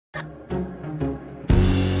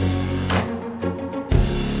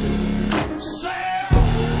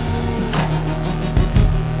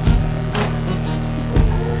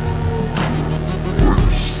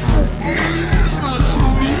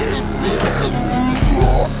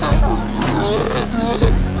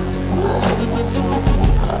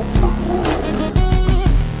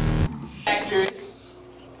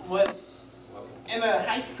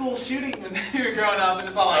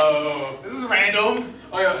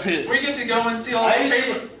we get to go and see all our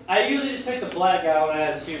favorite. I usually just pick the black guy when I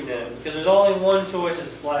have shooting him because there's only one choice.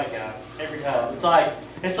 It's the black guy every time.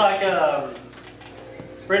 It's like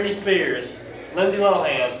Britney Spears, Lindsay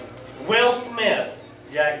Lohan, Will Smith,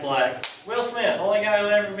 Jack Black. Will Smith, only guy who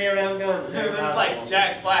ever be around guns. It was like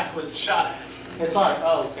Jack Black was shot at. It's like,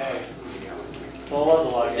 oh, okay. Well, it was a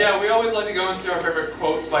lot. Yeah, we always like to go and see our favorite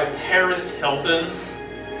quotes by Paris Hilton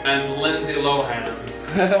and Lindsay Lohan.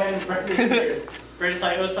 And Britney Spears. Britney's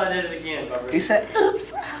like, oops, I did it again. He said,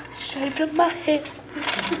 oops, I shaved up my head.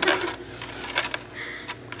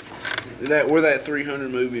 Where that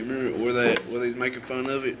 300 movie, remember where they was making fun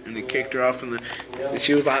of it and they kicked her off and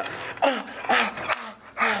she was like, like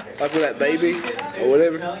with that baby or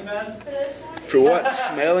whatever. For what?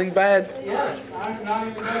 Smelling bad? Yes, I'm not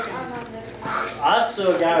even joking. I'd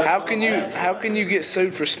sue a guy. How can you get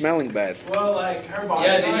sued for smelling bad? Well, like her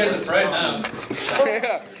bodyguard. Yeah, DJ's afraid now.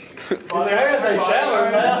 Yeah. Her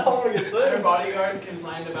bodyguard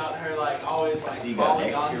complained about her like always like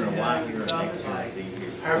falling onto him and stuff, and like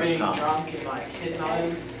her being drunk and like hitting on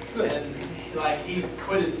him, and like he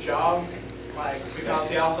quit his job, like because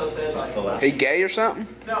he also said like He gay or something?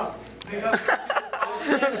 no because. Would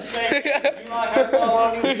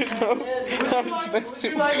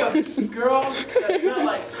you like a girl that's not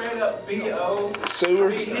like straight up B.O. Sewer?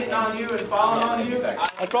 be hitting on you and falling on you?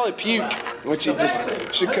 I'd probably puke when she just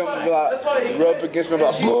should come and be like rub against me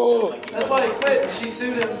like, whoa. That's why he quit. She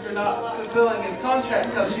sued him for not fulfilling his contract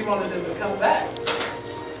because she wanted him to come back.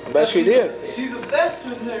 I bet she did. She's obsessed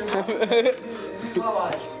with him.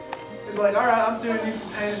 He's like, all right, I'm suing you for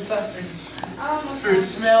pain and suffering. For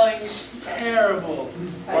smelling terrible.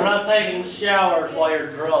 We're not taking showers while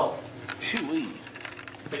you're drunk. Shoot.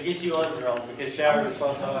 To get you undrunk, because showers are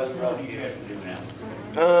supposed to always drunk. You have to do now.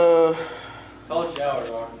 Cold showers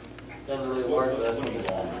aren't. Doesn't really work, but that's what it's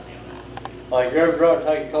like. You're ever drunk,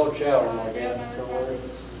 take a cold shower. I'm like, yeah, that's so weird.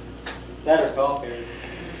 That or coffee.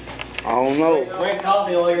 I don't know. Drink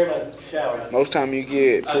coffee while you're in a shower. Most time you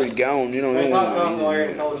get pretty gone. You don't Drink know. coffee while you're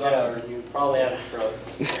in a cold shower. You probably have a stroke.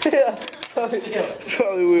 Yeah. Probably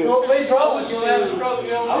will. Don't be probably I would see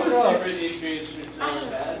Britney Spears for smelling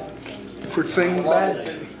bad. For singing bad?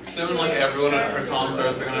 Soon, like everyone at her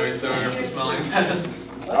concerts are going to be suing her for smelling bad. I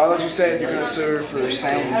thought you said you're going to sue her for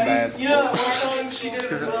sounding bad. You know that one song she did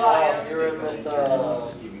with Will.i.am? You're in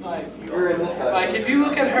this, Like if you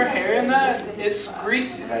look at her hair in that, it's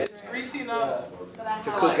greasy. It's greasy enough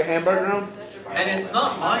To cook a hamburger on? And it's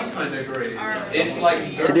not my kind of grease. It's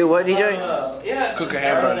like To do what, DJ? yeah, Cook a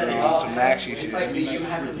hamburger on some nasty shit. It's like you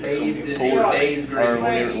haven't bathed in Pork days or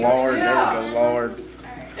whatever, lard, there we go, lard.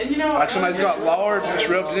 And you know, Like somebody's got lard and just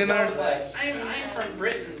rubs it in there. I ain't from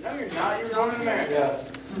Britain. No, you're not. You're born in America.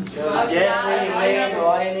 Jesse,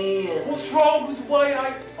 Blaney, and... What's wrong with the way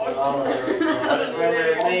I I just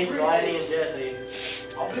remember me, Blaney, and Jesse.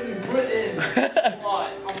 I'm in Britain. I'm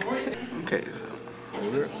Britain. Okay, so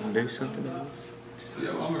we're gonna do something else. Yo,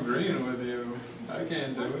 I'm agreeing with you. I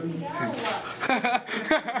can't do it.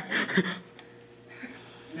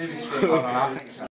 Maybe straight. I think so.